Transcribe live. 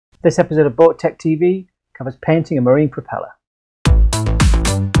This episode of BoatTechTV covers painting a marine propeller. In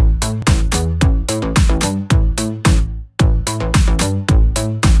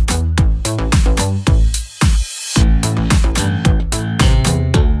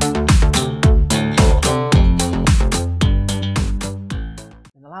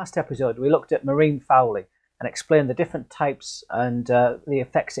the last episode we looked at marine fouling and explained the different types and the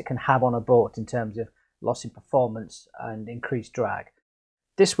effects it can have on a boat in terms of loss in performance and increased drag.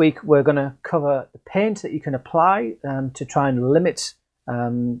 This week we're going to cover the paint that you can apply to try and limit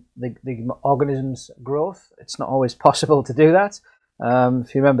the organism's growth. It's not always possible to do that.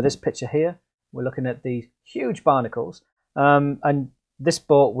 If you remember this picture here, we're looking at these huge barnacles, and this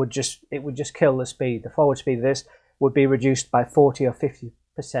boat would just kill the speed. The forward speed of this would be reduced by 40 or 50%.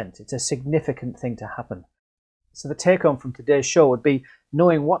 It's a significant thing to happen. So the take home from today's show would be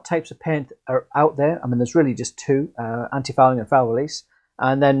knowing what types of paint are out there. I mean, there's really just two, anti-fouling and foul release.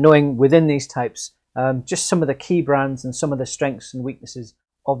 And then knowing within these types, just some of the key brands and some of the strengths and weaknesses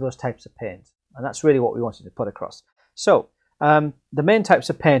of those types of paint. And that's really what we wanted to put across. So the main types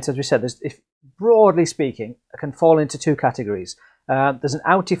of paint, as we said, if broadly speaking, can fall into two categories. There's an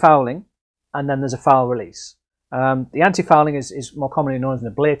anti-fouling and then there's a foul release. The anti-fouling is more commonly known as an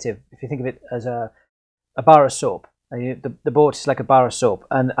ablative. If you think of it as a bar of soap. The boat is like a bar of soap,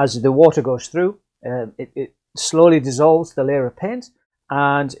 and as the water goes through, it slowly dissolves the layer of paint,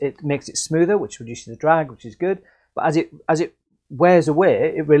 and it makes it smoother, which reduces the drag, which is good. But as it wears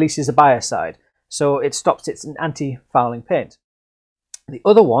away, it releases a biocide, so it stops. It's an anti-fouling paint. The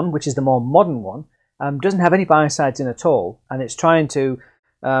other one, which is the more modern one, doesn't have any biocides in at all, and it's trying to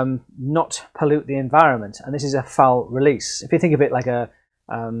not pollute the environment. And this is a foul release. If you think of it like a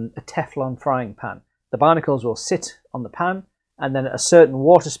Teflon frying pan. The barnacles will sit on the pan, and then at a certain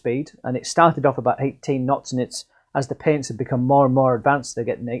water speed, and it started off about 18 knots, and as the paints have become more and more advanced, they're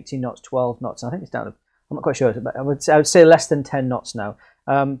getting 18 knots, 12 knots. I think it's down to, I'm not quite sure, but I would say less than 10 knots now.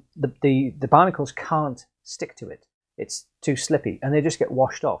 The barnacles can't stick to it. It's too slippy, and they just get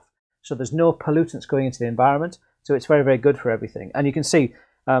washed off. So there's no pollutants going into the environment, so it's very, very good for everything. And you can see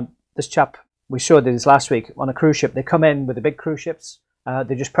this chap, we showed this last week on a cruise ship. They come in with the big cruise ships.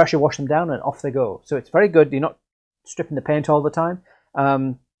 They just pressure wash them down and off they go. So it's very good. You're not stripping the paint all the time,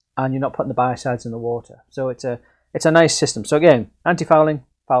 and you're not putting the biocides in the water. So it's a nice system. So again, anti-fouling,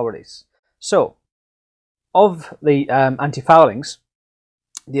 foul release. So of the anti-foulings,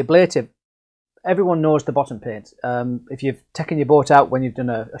 the ablative, everyone knows the bottom paint. If you've taken your boat out when you've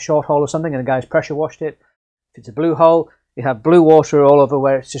done a short haul or something and the guy's pressure washed it, if it's a blue hull, you have blue water all over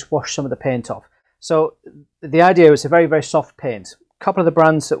where it's just washed some of the paint off. So the idea is a very, very soft paint. Couple of the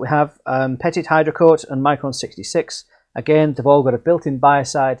brands that we have, Petit Hydrocoat and Micron 66. Again, they've all got a built-in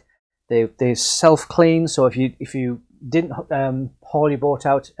biocide. They self-clean, so if you didn't haul your boat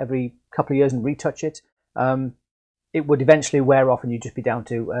out every couple of years and retouch it, it would eventually wear off and you'd just be down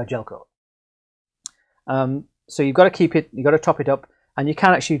to gel coat. So you've got to keep it, you've got to top it up, and you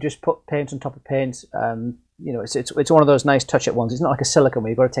can actually just put paint on top of paint. You know, it's one of those nice touch-up ones. It's not like a silicone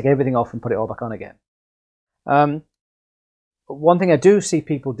where you've got to take everything off and put it all back on again. One thing I do see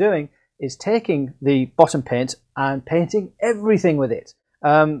people doing is taking the bottom paint and painting everything with it,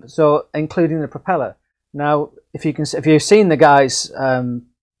 so including the propeller. Now, if you've seen the guys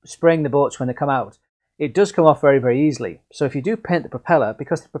spraying the boats when they come out, it does come off very, very easily. So if you do paint the propeller,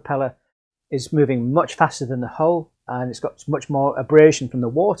 because the propeller is moving much faster than the hull and it's got much more abrasion from the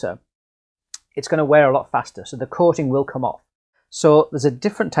water, it's going to wear a lot faster, so the coating will come off. So there's a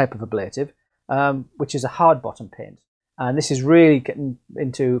different type of ablative, which is a hard bottom paint. And this is really getting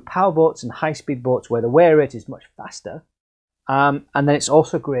into power boats and high-speed boats where the wear rate is much faster. And then it's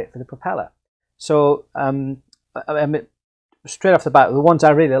also great for the propeller. So I mean, straight off the bat, the ones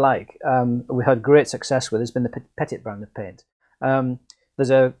I really like, we had great success with, has been the Petit brand of paint. There's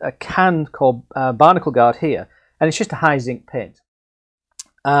a can called Barnacle Guard here, and it's just a high zinc paint.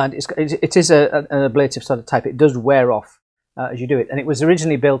 And it is an ablative sort of type. It does wear off as you do it. And it was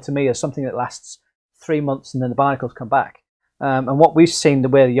originally built to me as something that lasts 3 months and then the barnacles come back. And what we've seen, the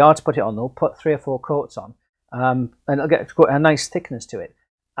way the yards put it on, they'll put 3 or 4 coats on, and it'll get a nice thickness to it.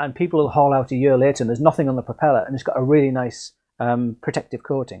 And people will haul out a year later and there's nothing on the propeller, and it's got a really nice protective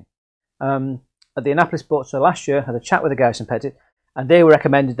coating. At the Annapolis Boat Show last year, I had a chat with the guys from Petit, and they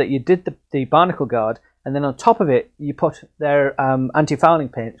recommended that you did the barnacle guard, and then on top of it you put their anti-fouling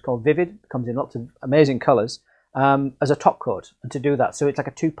paint. It's called Vivid. It comes in lots of amazing colours, as a top coat, and to do that. So it's like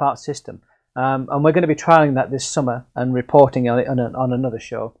a 2-part system. And we're going to be trialling that this summer and reporting on it on another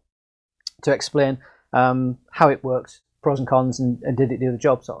show to explain how it works, pros and cons, and did it do the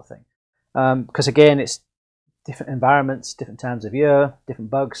job, sort of thing. Because again, it's different environments, different times of year,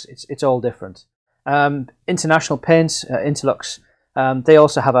 different bugs. It's all different. International paints, Interlux, they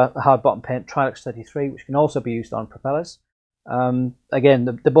also have a hard bottom paint, Trilux 33, which can also be used on propellers. Again,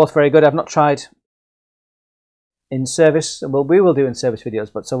 they're both very good. I've not tried in service. Well, we will do in service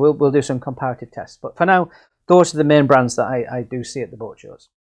videos, but so we'll do some comparative tests. But for now, those are the main brands that I do see at the boat shows.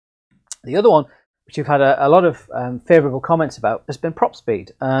 The other one, which you've had a lot of favourable comments about, has been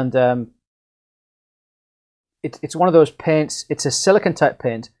PropSpeed, and it's one of those paints. It's a silicone type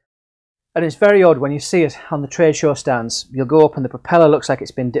paint, and it's very odd when you see it on the trade show stands. You'll go up and the propeller looks like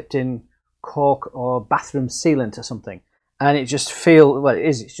it's been dipped in cork or bathroom sealant or something, and it just well, it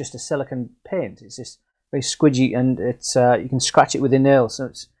is. It's just a silicone paint. It's just very squidgy, and it's you can scratch it with your nails.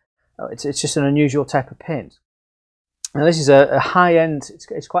 So it's just an unusual type of paint. Now this is a high end.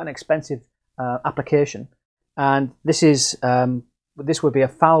 It's quite an expensive application, and this would be a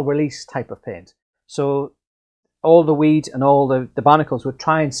foul release type of paint. So all the weed and all the barnacles would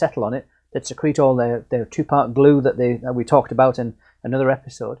try and settle on it. They'd secrete all their two-part glue that we talked about in another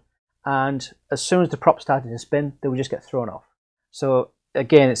episode, and as soon as the prop started to spin, they would just get thrown off. So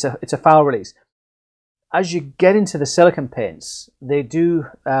again, it's a foul release. As you get into the silicone paints, they do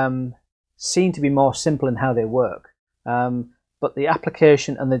seem to be more simple in how they work, but the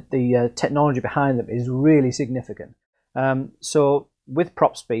application and the technology behind them is really significant. So with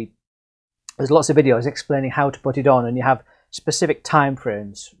PropSpeed, there's lots of videos explaining how to put it on, and you have specific time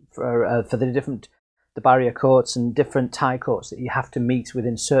frames for the barrier coats and different tie coats that you have to meet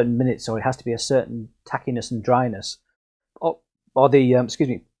within certain minutes, or it has to be a certain tackiness and dryness, or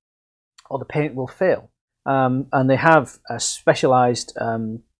the paint will fail. And they have specialized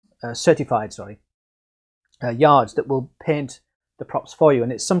certified yards that will paint the props for you.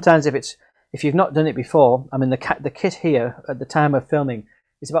 And it's sometimes if you've not done it before, I mean the kit here at the time of filming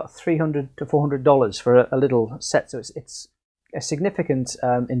is about $300 to $400 for a little set, so it's a significant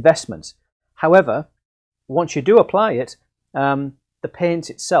investment. However, once you do apply it, the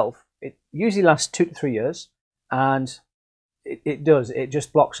paint itself, it usually lasts 2 to 3 years, and it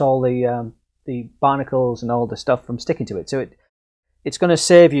just blocks all the barnacles and all the stuff from sticking to it. So it's going to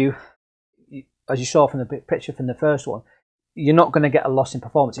save you, as you saw from the picture from the first one, you're not going to get a loss in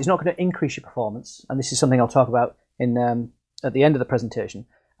performance. It's not going to increase your performance, and this is something I'll talk about in at the end of the presentation.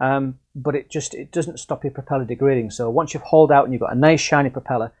 But it doesn't stop your propeller degrading. So once you've hauled out and you've got a nice shiny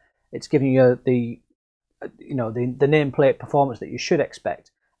propeller, it's giving you the nameplate performance that you should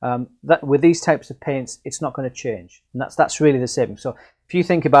expect. That with these types of paints, it's not going to change, and that's really the saving. So if you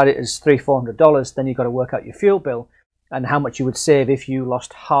think about it as $300-400, then you've got to work out your fuel bill and how much you would save if you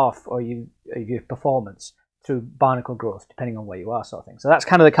lost half of your performance through barnacle growth, depending on where you are, sort of thing. So that's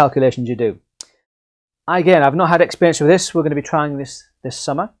kind of the calculations you do. Again, I've not had experience with this. We're going to be trying this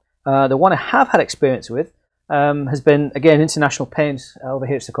summer. The one I have had experience with has been, again, International Paint. Over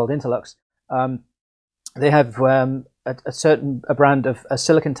here it's called Interlux. They have a brand of a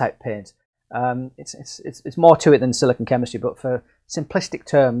silicon type paint. It's more to it than silicon chemistry, but for simplistic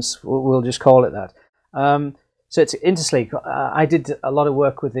terms, we'll just call it that. So it's Intersleek. I did a lot of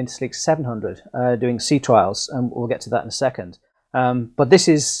work with Intersleek 700 doing sea trials, and we'll get to that in a second. But this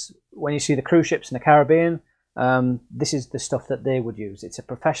is, when you see the cruise ships in the Caribbean, this is the stuff that they would use. It's a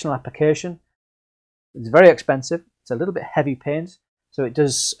professional application. It's very expensive. It's a little bit heavy paint, so it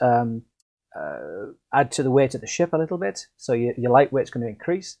does add to the weight of the ship a little bit. So your lightweight's going to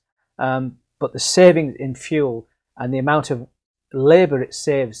increase. But the saving in fuel and the amount of labour it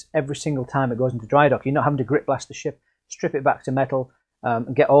saves every single time it goes into dry dock, you're not having to grip blast the ship, strip it back to metal,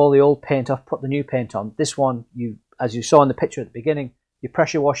 and get all the old paint off, put the new paint on. This one, as you saw in the picture at the beginning, you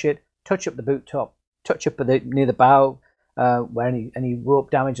pressure wash it, touch up the boot top, touch up near the bow where any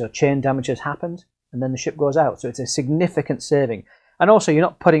rope damage or chain damage has happened, and then the ship goes out. So it's a significant saving. And also you're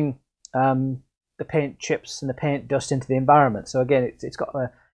not putting the paint chips and the paint dust into the environment. So again, it's got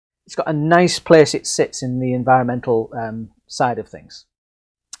a nice place it sits in the environmental side of things.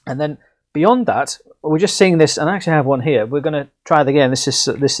 And then beyond that, we're just seeing this, and I actually have one here. We're going to try it again. This is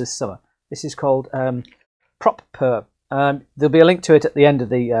summer. This is called Propeller. There'll be a link to it at the end of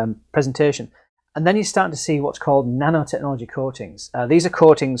the presentation. And then you're starting to see what's called nanotechnology coatings. These are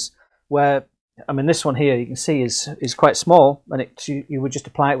coatings where, I mean, this one here you can see is quite small, and you would just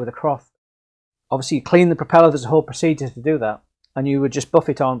apply it with a cloth. Obviously, you clean the propeller. There's a whole procedure to do that, and you would just buff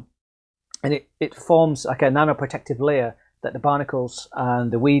it on, and it forms like a nanoprotective layer that the barnacles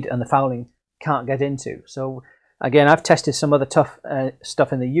and the weed and the fouling can't get into. So again, I've tested some other tough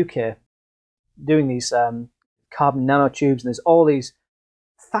stuff in the UK doing these carbon nanotubes, and there's all these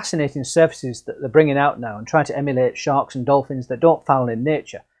fascinating surfaces that they're bringing out now and trying to emulate sharks and dolphins that don't foul in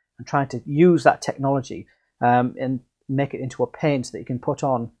nature, and trying to use that technology and make it into a paint that you can put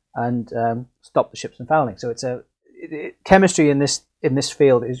on and stop the ships from fouling. So it's chemistry in this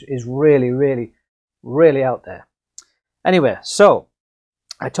field is really out there. Anyway, so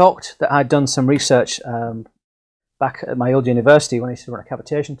I talked that I'd done some research back at my old university when I used to run a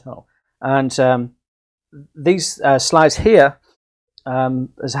cavitation tunnel, and these slides here,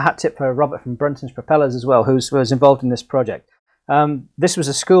 there's a hat tip for Robert from Brunson's Propellers as well, who was involved in this project. This was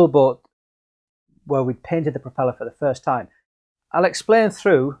a school boat where we painted the propeller for the first time. I'll explain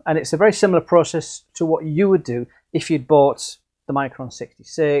through, and it's a very similar process to what you would do if you'd bought the Micron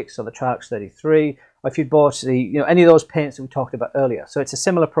 66 or the Trax 33, or if you'd bought any of those paints that we talked about earlier. So it's a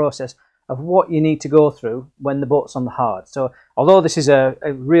similar process of what you need to go through when the boat's on the hard. So although this is a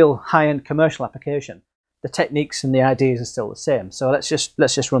real high-end commercial application, the techniques and the ideas are still the same. So let's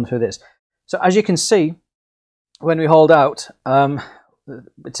just run through this. So as you can see, when we hauled out,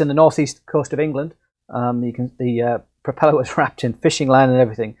 it's in the northeast coast of England. The propeller was wrapped in fishing line and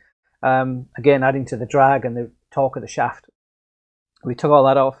everything. Again, adding to the drag and the torque of the shaft. We took all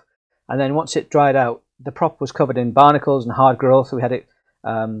that off, and then once it dried out, the prop was covered in barnacles and hard growth. So we had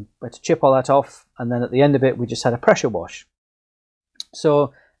to chip all that off, and then at the end of it, we just had a pressure wash.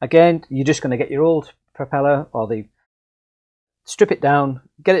 So again, you're just going to get your old propeller strip it down,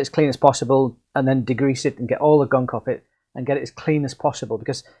 get it as clean as possible, and then degrease it and get all the gunk off it and get it as clean as possible,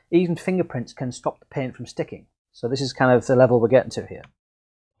 because even fingerprints can stop the paint from sticking. So this is kind of the level we're getting to here.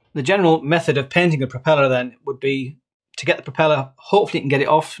 The general method of painting a propeller then would be to get the propeller, hopefully you can get it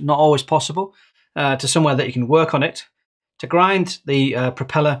off, not always possible, to somewhere that you can work on it. To grind the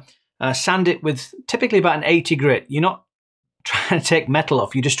propeller, sand it with typically about an 80 grit. You're not trying to take metal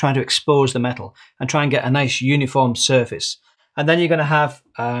off, you're just trying to expose the metal and try and get a nice uniform surface. And then you're going to have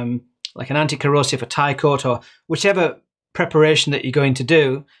like an anti-corrosive, a tie coat, or whichever preparation that you're going to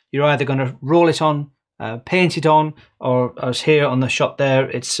do. You're either going to roll it on, paint it on, or as here on the shot there,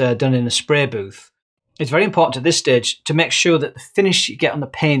 it's done in a spray booth. It's very important at this stage to make sure that the finish you get on the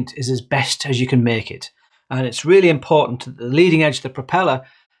paint is as best as you can make it. And it's really important that the leading edge of the propeller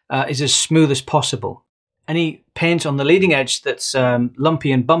is as smooth as possible. Any paint on the leading edge that's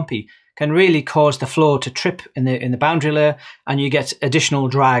lumpy and bumpy can really cause the flow to trip in the boundary layer, and you get additional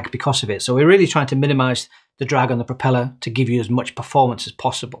drag because of it. So we're really trying to minimize the drag on the propeller to give you as much performance as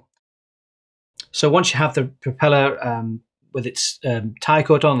possible. So once you have the propeller with its tie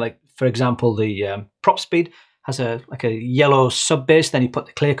coat on, like for example the prop speed has like a yellow sub base, then you put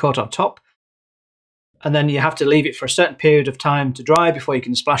the clear coat on top, and then you have to leave it for a certain period of time to dry before you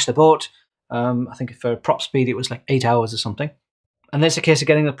can splash the boat. I think for prop speed it was like 8 hours or something. And there's a case of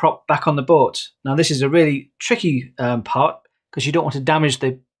getting the prop back on the boat. Now this is a really tricky part, because you don't want to damage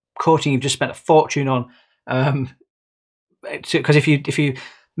the coating you've just spent a fortune on. Because if you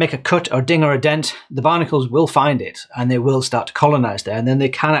make a cut or ding or a dent, the barnacles will find it and they will start to colonize there, and then they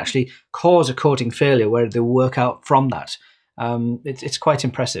can actually cause a coating failure where they work out from that. It's quite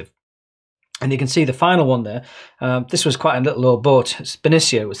impressive. And you can see the final one there. This was quite a little old boat. It's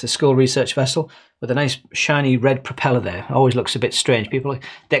Benicia, it was the school research vessel with a nice shiny red propeller there. Always looks a bit strange. People,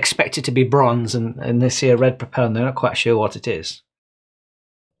 they expect it to be bronze, and they see a red propeller and they're not quite sure what it is.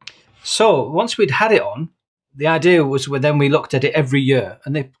 So once we'd had it on, the idea was then we looked at it every year,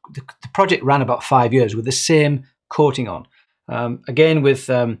 and the project ran about 5 years with the same coating on. Again, with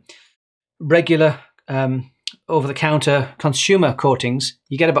regular over-the-counter consumer coatings,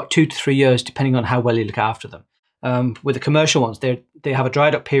 you get about 2 to 3 years depending on how well you look after them. With the commercial ones, they have a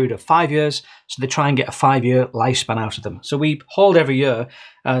dried up period of 5 years, so they try and get a 5-year lifespan out of them. So we hauled every year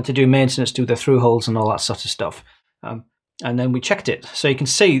to do maintenance, do the through holes and all that sort of stuff. And then we checked it. So you can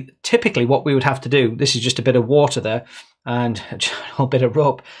see typically what we would have to do, this is just a bit of water there and a little bit of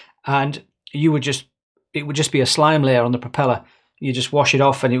rope, and it would just be a slime layer on the propeller. You just wash it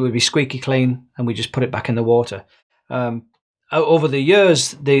off and it would be squeaky clean, and we just put it back in the water. Over the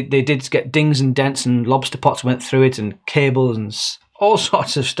years, they did get dings and dents, and lobster pots went through it, and cables and all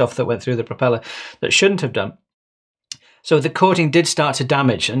sorts of stuff that went through the propeller that shouldn't have done. So the coating did start to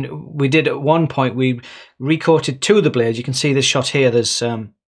damage, and we did at one point, we recoated 2 of the blades. You can see this shot here, there's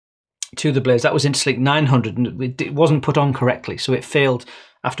 2 of the blades. That was Intersleek 900, and it wasn't put on correctly, so it failed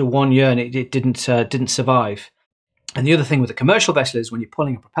after 1 year, and it didn't survive. And the other thing with a commercial vessel is when you're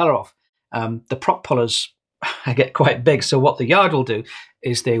pulling a propeller off, the prop pullers get quite big. So what the yard will do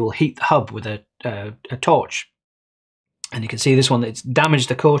is they will heat the hub with a torch. And you can see this one, it's damaged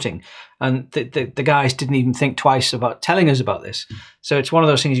the coating. And the guys didn't even think twice about telling us about this. So it's one of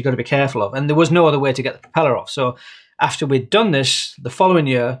those things you've got to be careful of. And there was no other way to get the propeller off. So after we'd done this, the following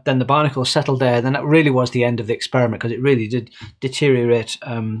year, then the barnacles settled there. Then that really was the end of the experiment, because it really did deteriorate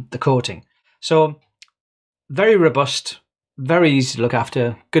the coating. So very robust, very easy to look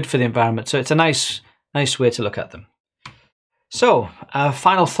after, good for the environment. So it's a nice way to look at them. So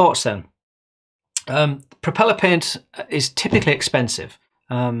final thoughts then. Propeller paint is typically expensive.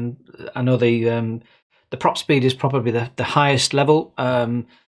 I know the prop speed is probably the highest level.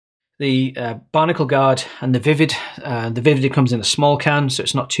 The barnacle guard and the Vivid comes in a small can, so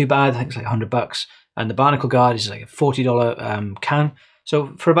it's not too bad. I think it's like $100, and the barnacle guard is like a $40 can.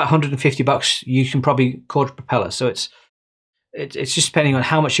 So for about $150, you can probably coat Propeller. So it's just depending on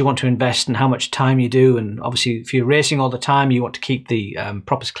how much you want to invest and how much time you do. And obviously, if you're racing all the time, you want to keep the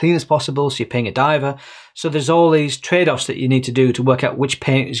prop as clean as possible, so you're paying a diver. So there's all these trade-offs that you need to do to work out which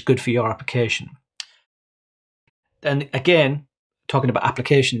paint is good for your application. And again, talking about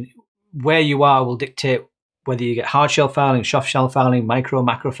application, where you are will dictate whether you get hard shell fouling, soft shell fouling, micro,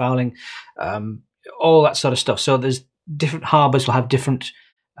 macro fouling, all that sort of stuff. So there's different harbours will have different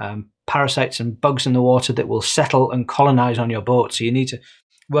parasites and bugs in the water that will settle and colonize on your boat. So you need to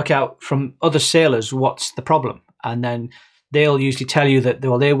work out from other sailors what's the problem, and then they'll usually tell you that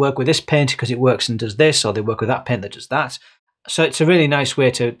they work with this paint because it works and does this, or they work with that paint that does that. So it's a really nice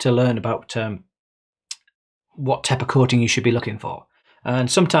way to learn about what type of coating you should be looking for.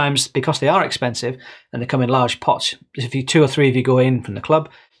 And sometimes, because they are expensive and they come in large pots, if you 2 or 3 of you go in from the club,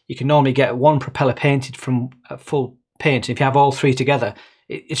 you can normally get one propeller painted from a full paint. If you have all 3 together,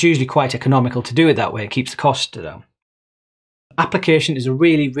 it's usually quite economical to do it that way. It keeps the cost down. Application is a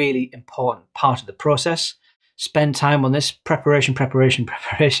really, really important part of the process. Spend time on this. Preparation.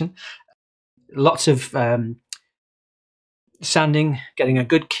 Lots of sanding, getting a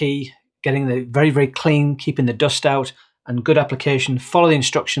good key, getting the very, very clean, keeping the dust out, and good application. Follow the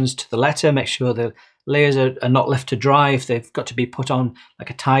instructions to the letter. Make sure the layers are not left to dry if they've got to be put on like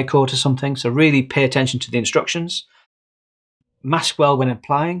a tie coat or something. So really pay attention to the instructions. Mask well when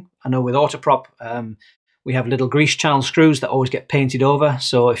applying. I know with autoprop, we have little grease channel screws that always get painted over.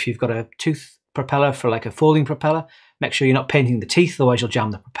 So if you've got a tooth propeller for like a folding propeller, make sure you're not painting the teeth, otherwise you'll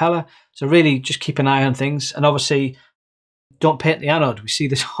jam the propeller. So really just keep an eye on things. And obviously, don't paint the anode. We see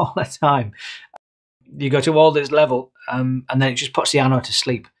this all the time. You go to all this level and then it just puts the anode to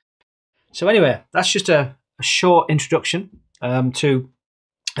sleep. So anyway, that's just a short introduction to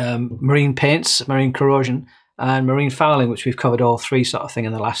marine paints, marine corrosion, and marine fouling, which we've covered all 3 sort of thing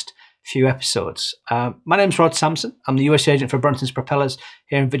in the last few episodes. My name's Rod Sampson. I'm the US agent for Brunson's Propellers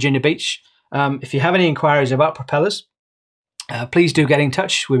here in Virginia Beach. If you have any inquiries about propellers, please do get in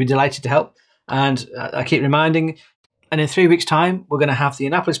touch. We'd be delighted to help. And I keep reminding, and in 3 weeks' time, we're going to have the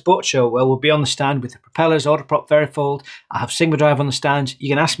Annapolis Boat Show, where we'll be on the stand with the propellers, autoprop, Varifold. I'll have Sigma Drive on the stand. You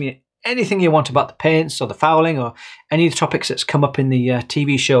can ask me anything you want about the paints or the fouling or any of the topics that's come up in the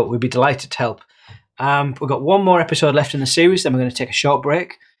TV show. We'd be delighted to help. We've got 1 more episode left in the series, then we're going to take a short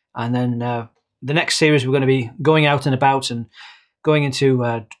break. And then the next series, we're going to be going out and about and going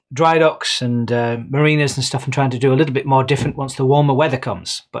into dry docks and marinas and stuff, and trying to do a little bit more different once the warmer weather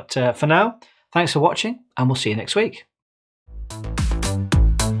comes. But for now, thanks for watching, and we'll see you next week.